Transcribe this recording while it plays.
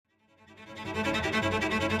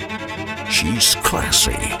She's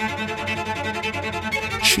classy.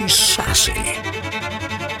 She's sassy.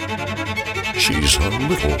 She's a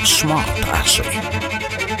little smart assy.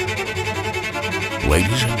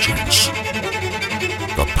 Ladies and gents,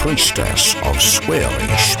 the priestess of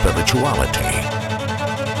swirly spirituality,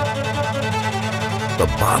 the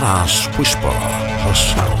badass whisperer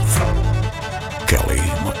herself, Kelly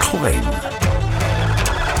McLean.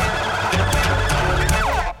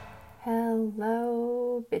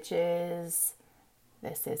 Hello, bitches.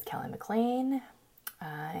 This is Kelly McLean.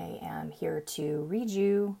 I am here to read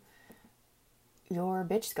you your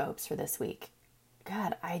BitchScopes for this week.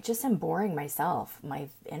 God, I just am boring myself. My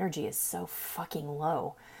energy is so fucking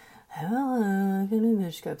low. Hello,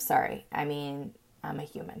 BitchScopes. Sorry. I mean, I'm a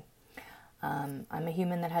human. I'm a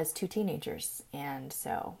human that has 2 teenagers, and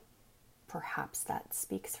so perhaps that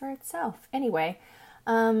speaks for itself. Anyway,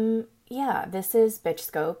 this is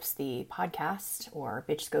BitchScopes, the podcast, or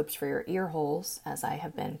BitchScopes for your ear holes, as I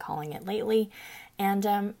have been calling it lately.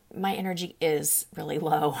 And my energy is really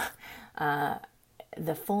low.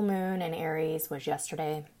 The full moon in Aries was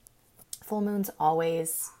yesterday. Full moons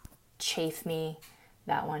always chafe me.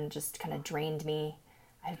 That one just kind of drained me.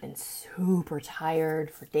 I've been super tired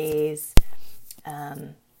for days.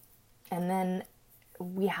 And then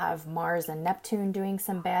we have Mars and Neptune doing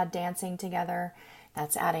some bad dancing together.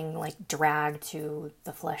 That's adding like drag to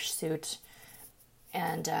the flesh suit.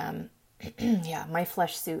 And my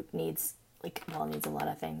flesh suit needs a lot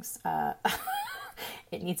of things.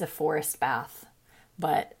 It needs a forest bath.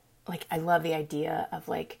 But like, I love the idea of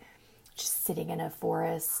like just sitting in a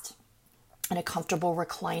forest in a comfortable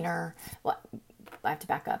recliner. Well, I have to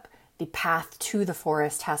back up. The path to the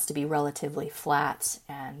forest has to be relatively flat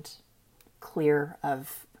and clear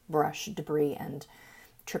of brush, debris, and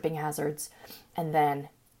tripping hazards. And then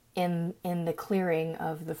in the clearing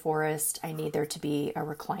of the forest, I need there to be a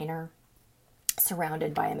recliner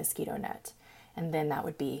surrounded by a mosquito net. And then that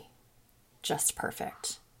would be just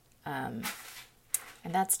perfect.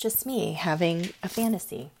 And that's just me having a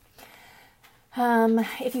fantasy.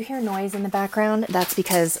 If you hear noise in the background, that's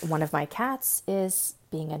because one of my cats is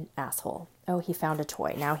being an asshole. Oh, he found a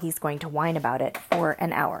toy. Now he's going to whine about it for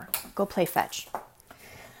an hour. Go play fetch.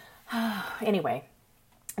 Anyway,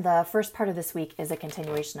 the first part of this week is a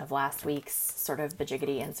continuation of last week's sort of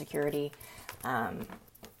bajiggity insecurity,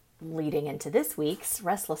 leading into this week's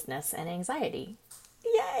restlessness and anxiety.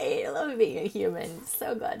 Yay! I love being a human.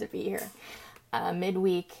 So glad to be here.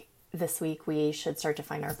 Midweek, this week, we should start to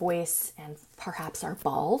find our voice and perhaps our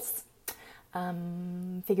balls,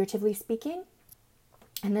 figuratively speaking,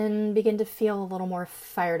 and then begin to feel a little more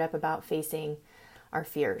fired up about facing our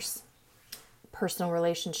fears. Personal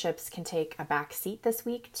relationships can take a back seat this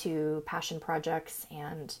week to passion projects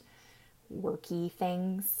and worky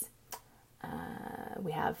things.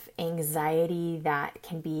 We have anxiety that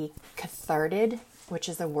can be catharted, which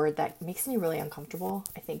is a word that makes me really uncomfortable,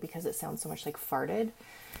 I think, because it sounds so much like farted.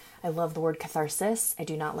 I love the word catharsis. I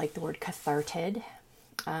do not like the word catharted.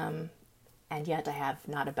 And yet I have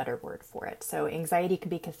not a better word for it. So anxiety can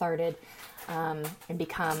be catharted and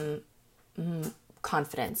become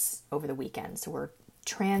confidence over the weekend. So we're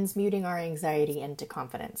transmuting our anxiety into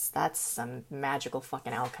confidence. That's some magical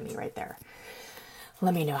fucking alchemy right there.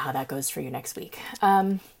 Let me know how that goes for you next week.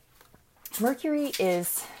 Mercury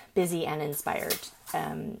is busy and inspired.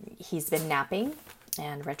 He's been napping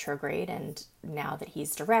and retrograde, and now that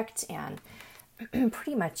he's direct and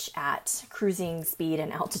pretty much at cruising speed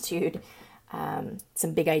and altitude,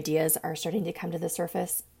 some big ideas are starting to come to the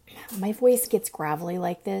surface. My voice gets gravelly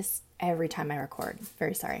like this every time I record.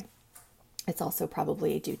 Very sorry. It's also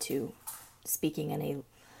probably due to speaking in a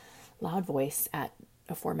loud voice at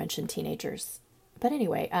aforementioned teenagers. But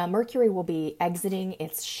anyway, Mercury will be exiting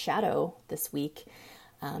its shadow this week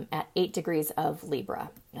at 8 degrees of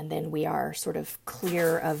Libra. And then we are sort of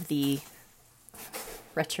clear of the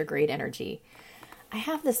retrograde energy. I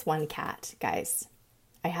have this one cat, guys.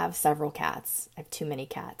 I have several cats. I have too many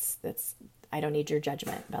cats. I don't need your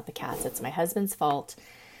judgment about the cats. It's my husband's fault.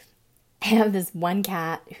 I have this one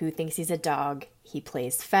cat who thinks he's a dog. He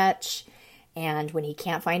plays fetch. And when he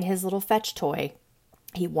can't find his little fetch toy,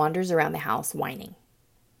 he wanders around the house whining.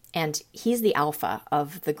 And he's the alpha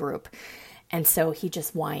of the group. And so he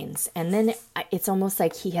just whines. And then it's almost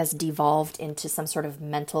like he has devolved into some sort of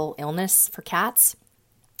mental illness for cats,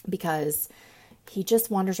 because he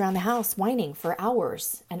just wanders around the house whining for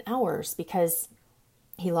hours and hours because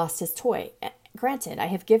he lost his toy. Granted, I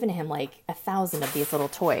have given him like 1,000 of these little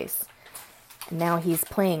toys. Now he's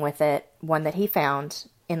playing with it, one that he found,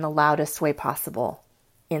 in the loudest way possible,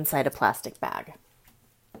 inside a plastic bag.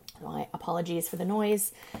 My apologies for the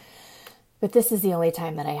noise, but this is the only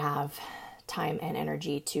time that I have time and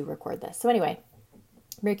energy to record this. So anyway,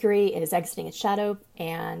 Mercury is exiting its shadow,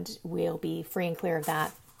 and we'll be free and clear of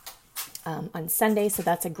that on Sunday. So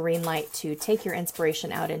that's a green light to take your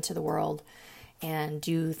inspiration out into the world and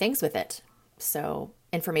do things with it. So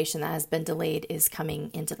information that has been delayed is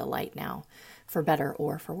coming into the light now, for better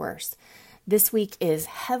or for worse. This week is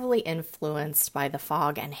heavily influenced by the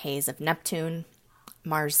fog and haze of Neptune.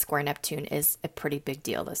 Mars square Neptune is a pretty big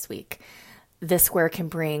deal this week. This square can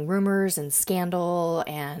bring rumors and scandal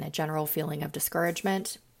and a general feeling of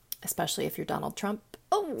discouragement, especially if you're Donald Trump.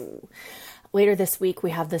 Oh! Later this week,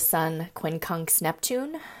 we have the Sun quincunx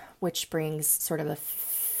Neptune, which brings sort of a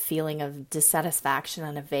feeling of dissatisfaction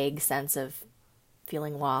and a vague sense of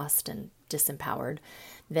feeling lost and disempowered.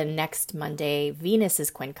 Then next Monday, Venus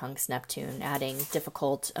is quincunx Neptune, adding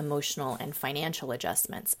difficult emotional and financial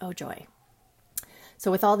adjustments. Oh, joy. So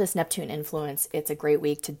with all this Neptune influence, it's a great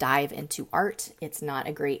week to dive into art. It's not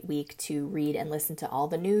a great week to read and listen to all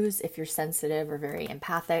the news if you're sensitive or very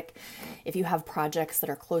empathic. If you have projects that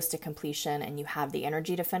are close to completion and you have the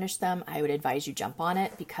energy to finish them, I would advise you jump on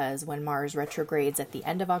it, because when Mars retrogrades at the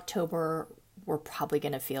end of October, we're probably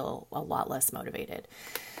going to feel a lot less motivated.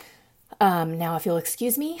 Now, if you'll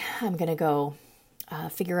excuse me, I'm going to go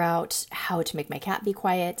figure out how to make my cat be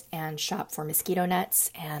quiet and shop for mosquito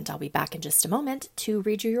nets, and I'll be back in just a moment to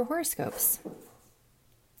read you your horoscopes,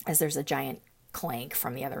 as there's a giant clank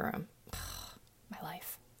from the other room. My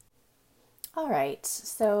life. All right,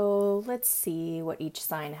 so let's see what each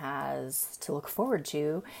sign has to look forward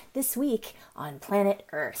to this week on planet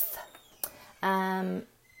Earth.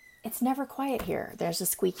 It's never quiet here. There's a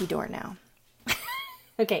squeaky door now.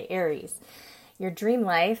 Okay, Aries. Your dream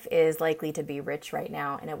life is likely to be rich right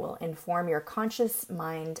now, and it will inform your conscious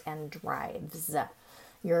mind and drives.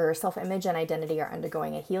 Your self-image and identity are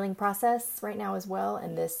undergoing a healing process right now as well,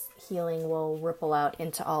 and this healing will ripple out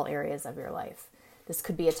into all areas of your life. This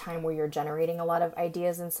could be a time where you're generating a lot of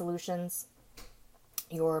ideas and solutions.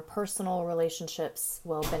 Your personal relationships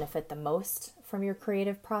will benefit the most from your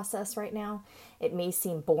creative process right now. It may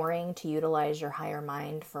seem boring to utilize your higher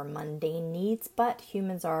mind for mundane needs, but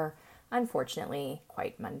humans are unfortunately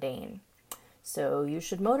quite mundane. So you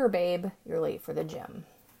should motor, babe. You're late for the gym.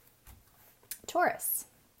 Taurus.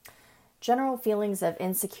 General feelings of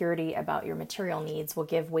insecurity about your material needs will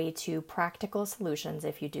give way to practical solutions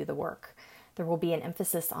if you do the work. There will be an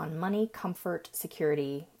emphasis on money, comfort,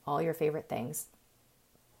 security, all your favorite things,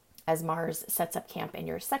 as Mars sets up camp in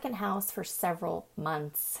your second house for several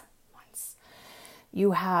months.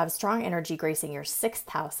 You have strong energy gracing your sixth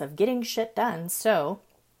house of getting shit done, so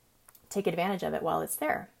take advantage of it while it's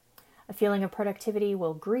there. A feeling of productivity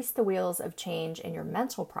will grease the wheels of change in your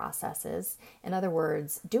mental processes. In other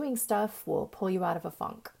words, doing stuff will pull you out of a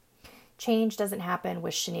funk. Change doesn't happen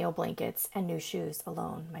with chenille blankets and new shoes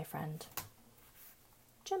alone, my friend.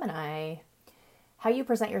 Gemini. How you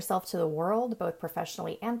present yourself to the world, both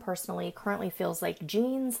professionally and personally, currently feels like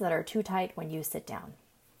jeans that are too tight when you sit down.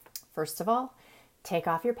 First of all, take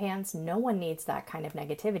off your pants. No one needs that kind of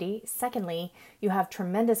negativity. Secondly, you have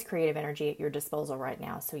tremendous creative energy at your disposal right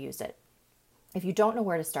now, so use it. If you don't know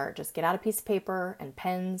where to start, just get out a piece of paper and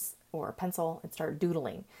pens or a pencil and start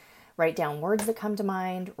doodling. Write down words that come to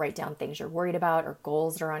mind, write down things you're worried about or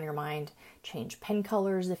goals that are on your mind, change pen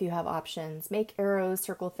colors if you have options, make arrows,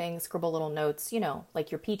 circle things, scribble little notes,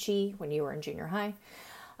 like your Peachy when you were in junior high.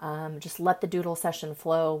 Just let the doodle session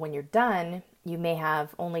flow. When you're done, you may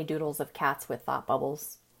have only doodles of cats with thought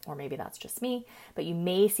bubbles, or maybe that's just me, but you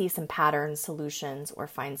may see some patterns, solutions, or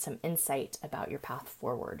find some insight about your path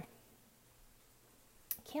forward.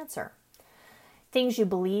 Cancer. Things you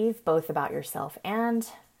believe both about yourself and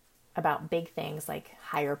about big things like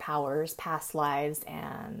higher powers, past lives,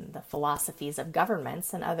 and the philosophies of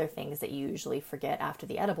governments and other things that you usually forget after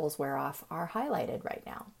the edibles wear off are highlighted right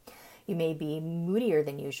now. You may be moodier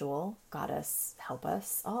than usual, goddess help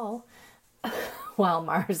us all, while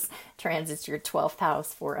Mars transits your 12th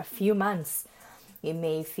house for a few months. You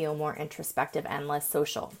may feel more introspective and less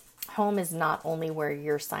social. Home is not only where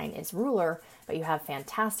your sign is ruler, but you have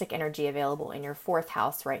fantastic energy available in your 4th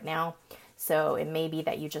house right now. So it may be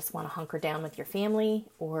that you just want to hunker down with your family,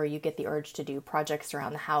 or you get the urge to do projects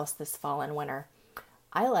around the house this fall and winter.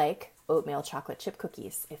 I like oatmeal chocolate chip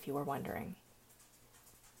cookies, if you were wondering.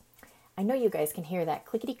 I know you guys can hear that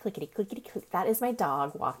clickety clickety clickety click. That is my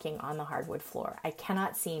dog walking on the hardwood floor. I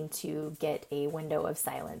cannot seem to get a window of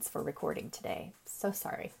silence for recording today. So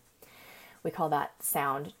sorry. We call that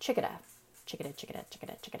sound chickada. Chickada, chickada,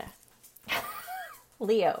 chickada, chickada.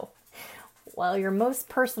 Leo. While your most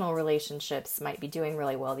personal relationships might be doing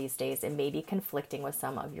really well these days, it may be conflicting with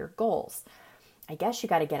some of your goals. I guess you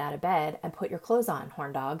got to get out of bed and put your clothes on,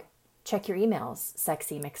 horn dog. Check your emails,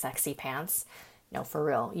 sexy McSexy pants. No, for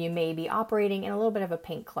real. You may be operating in a little bit of a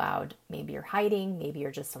pink cloud. Maybe you're hiding. Maybe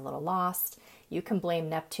you're just a little lost. You can blame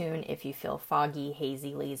Neptune if you feel foggy,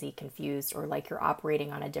 hazy, lazy, confused, or like you're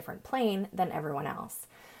operating on a different plane than everyone else.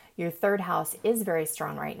 Your third house is very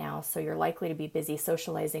strong right now, so you're likely to be busy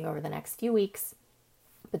socializing over the next few weeks,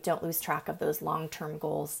 but don't lose track of those long-term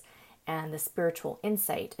goals and the spiritual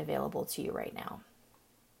insight available to you right now.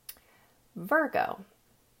 Virgo.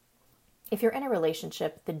 If you're in a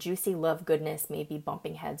relationship, the juicy love goodness may be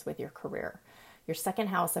bumping heads with your career. Your second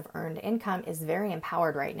house of earned income is very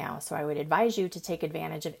empowered right now, so I would advise you to take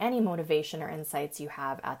advantage of any motivation or insights you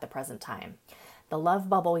have at the present time. The love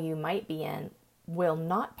bubble you might be in will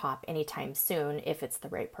not pop anytime soon if it's the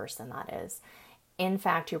right person, that is. In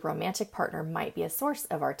fact, your romantic partner might be a source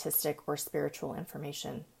of artistic or spiritual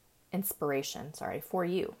inspiration for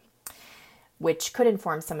you, which could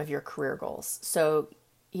inform some of your career goals. So,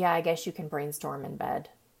 yeah, I guess you can brainstorm in bed,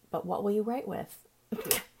 but what will you write with?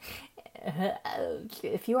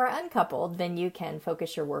 If you are uncoupled, then you can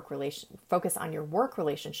focus on your work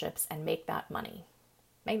relationships and make that money.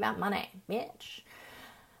 Make that money, bitch.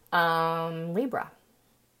 Libra.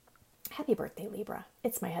 Happy birthday, Libra.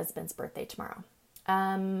 It's my husband's birthday tomorrow.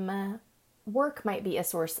 Work might be a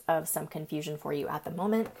source of some confusion for you at the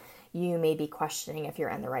moment. You may be questioning if you're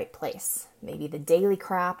in the right place. Maybe the daily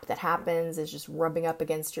crap that happens is just rubbing up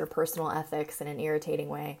against your personal ethics in an irritating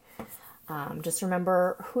way. Just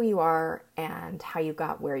remember who you are and how you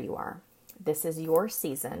got where you are. This is your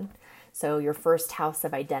season, so your first house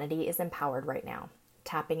of identity is empowered right now.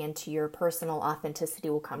 Tapping into your personal authenticity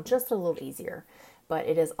will come just a little easier, but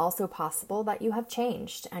it is also possible that you have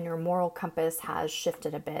changed and your moral compass has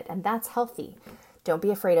shifted a bit, and that's healthy. Don't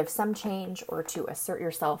be afraid of some change or to assert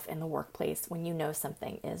yourself in the workplace when you know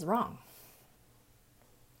something is wrong.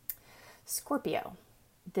 Scorpio.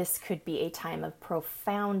 This could be a time of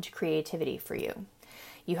profound creativity for you.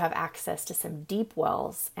 You have access to some deep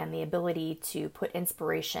wells and the ability to put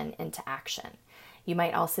inspiration into action. You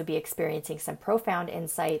might also be experiencing some profound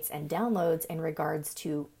insights and downloads in regards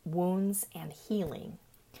to wounds and healing.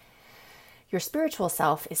 Your spiritual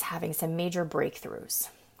self is having some major breakthroughs.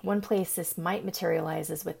 One place this might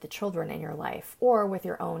materialize is with the children in your life or with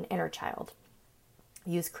your own inner child.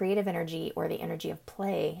 Use creative energy or the energy of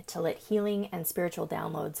play to let healing and spiritual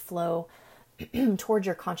downloads flow toward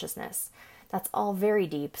your consciousness. That's all very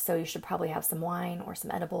deep, so you should probably have some wine or some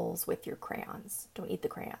edibles with your crayons. Don't eat the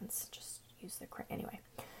crayons, just use the crayon. Anyway,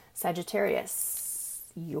 Sagittarius,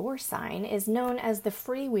 your sign is known as the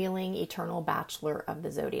freewheeling eternal bachelor of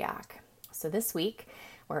the zodiac. So this week,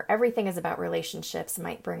 where everything is about relationships,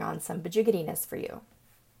 might bring on some bajiggitiness for you.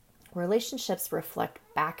 Relationships reflect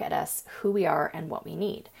back at us who we are and what we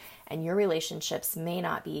need. And your relationships may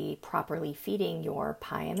not be properly feeding your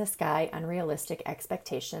pie-in-the-sky, unrealistic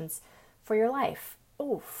expectations for your life.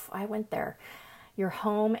 Oof, I went there. Your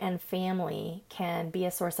home and family can be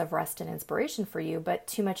a source of rest and inspiration for you, but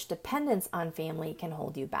too much dependence on family can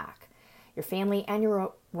hold you back. Your family and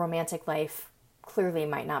your romantic life clearly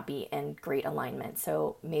might not be in great alignment.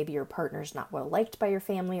 So maybe your partner's not well liked by your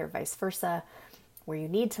family or vice versa. Where you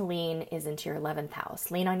need to lean is into your 11th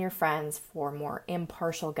house. Lean on your friends for more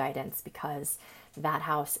impartial guidance because that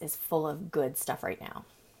house is full of good stuff right now.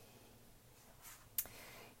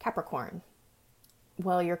 Capricorn.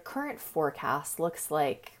 Well, your current forecast looks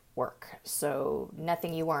like work, so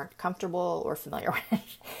nothing you aren't comfortable or familiar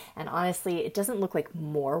with. And honestly, it doesn't look like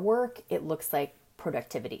more work. It looks like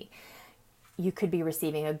productivity. You could be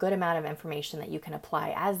receiving a good amount of information that you can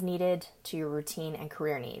apply as needed to your routine and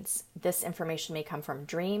career needs. This information may come from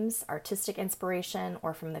dreams, artistic inspiration,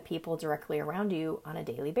 or from the people directly around you on a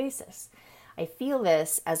daily basis. I feel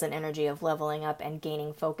this as an energy of leveling up and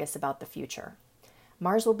gaining focus about the future.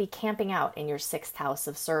 Mars will be camping out in your 6th house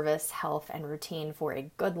of service, health, and routine for a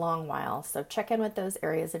good long while, so check in with those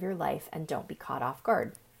areas of your life and don't be caught off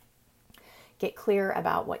guard. Get clear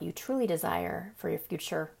about what you truly desire for your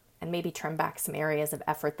future and maybe trim back some areas of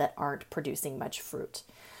effort that aren't producing much fruit.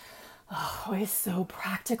 Oh, it's so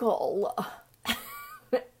practical.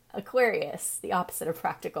 Aquarius, the opposite of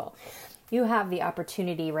practical. You have the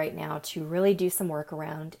opportunity right now to really do some work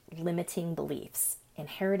around limiting beliefs,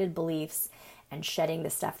 inherited beliefs, and shedding the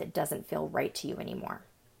stuff that doesn't feel right to you anymore.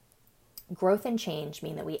 Growth and change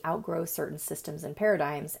mean that we outgrow certain systems and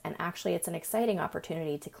paradigms, and actually it's an exciting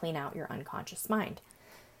opportunity to clean out your unconscious mind.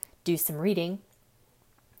 Do some reading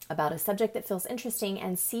about a subject that feels interesting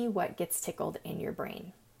and see what gets tickled in your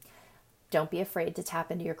brain. Don't be afraid to tap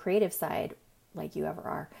into your creative side like you ever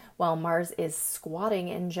are. While Mars is squatting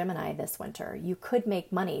in Gemini this winter, you could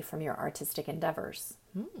make money from your artistic endeavors.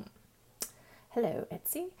 Hello,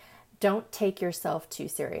 Etsy. Don't take yourself too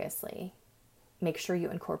seriously. Make sure you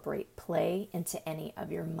incorporate play into any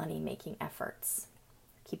of your money-making efforts.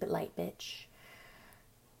 Keep it light, bitch.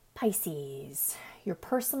 Pisces, your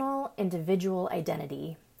personal individual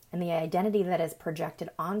identity and the identity that is projected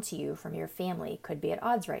onto you from your family could be at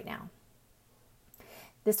odds right now.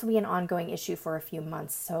 This will be an ongoing issue for a few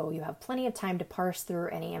months, so you have plenty of time to parse through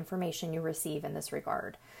any information you receive in this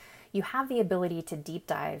regard. You have the ability to deep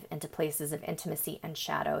dive into places of intimacy and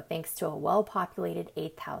shadow thanks to a well-populated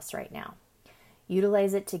 8th house right now.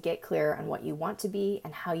 Utilize it to get clear on what you want to be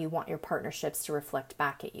and how you want your partnerships to reflect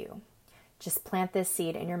back at you. Just plant this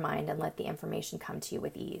seed in your mind and let the information come to you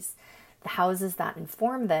with ease. The houses that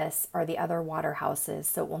inform this are the other water houses,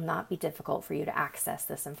 so it will not be difficult for you to access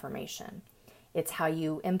this information. It's how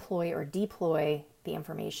you employ or deploy the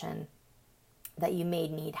information that you may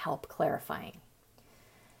need help clarifying.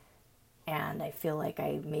 And I feel like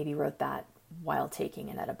I maybe wrote that while taking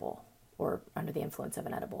an edible or under the influence of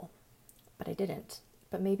an edible, but I didn't.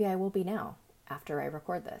 But maybe I will be now after I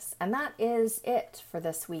record this. And that is it for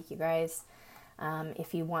this week, you guys.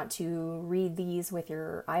 If you want to read these with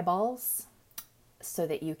your eyeballs so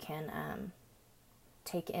that you can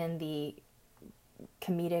take in the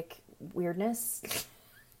comedic weirdness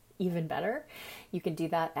even better, you can do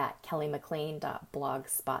that at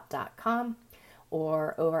kellymclean.blogspot.com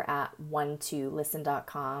or over at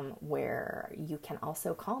 12listen.com, where you can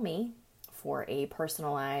also call me for a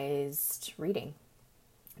personalized reading.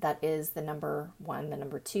 That is the number 1, the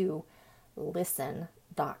number 2,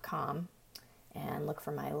 listen.com, and look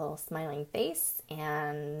for my little smiling face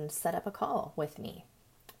and set up a call with me.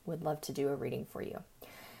 Would love to do a reading for you.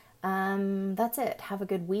 That's it. Have a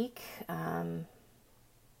good week.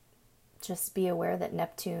 Just be aware that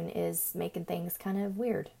Neptune is making things kind of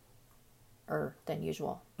weirder than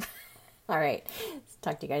usual. All right.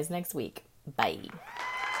 Talk to you guys next week. Bye.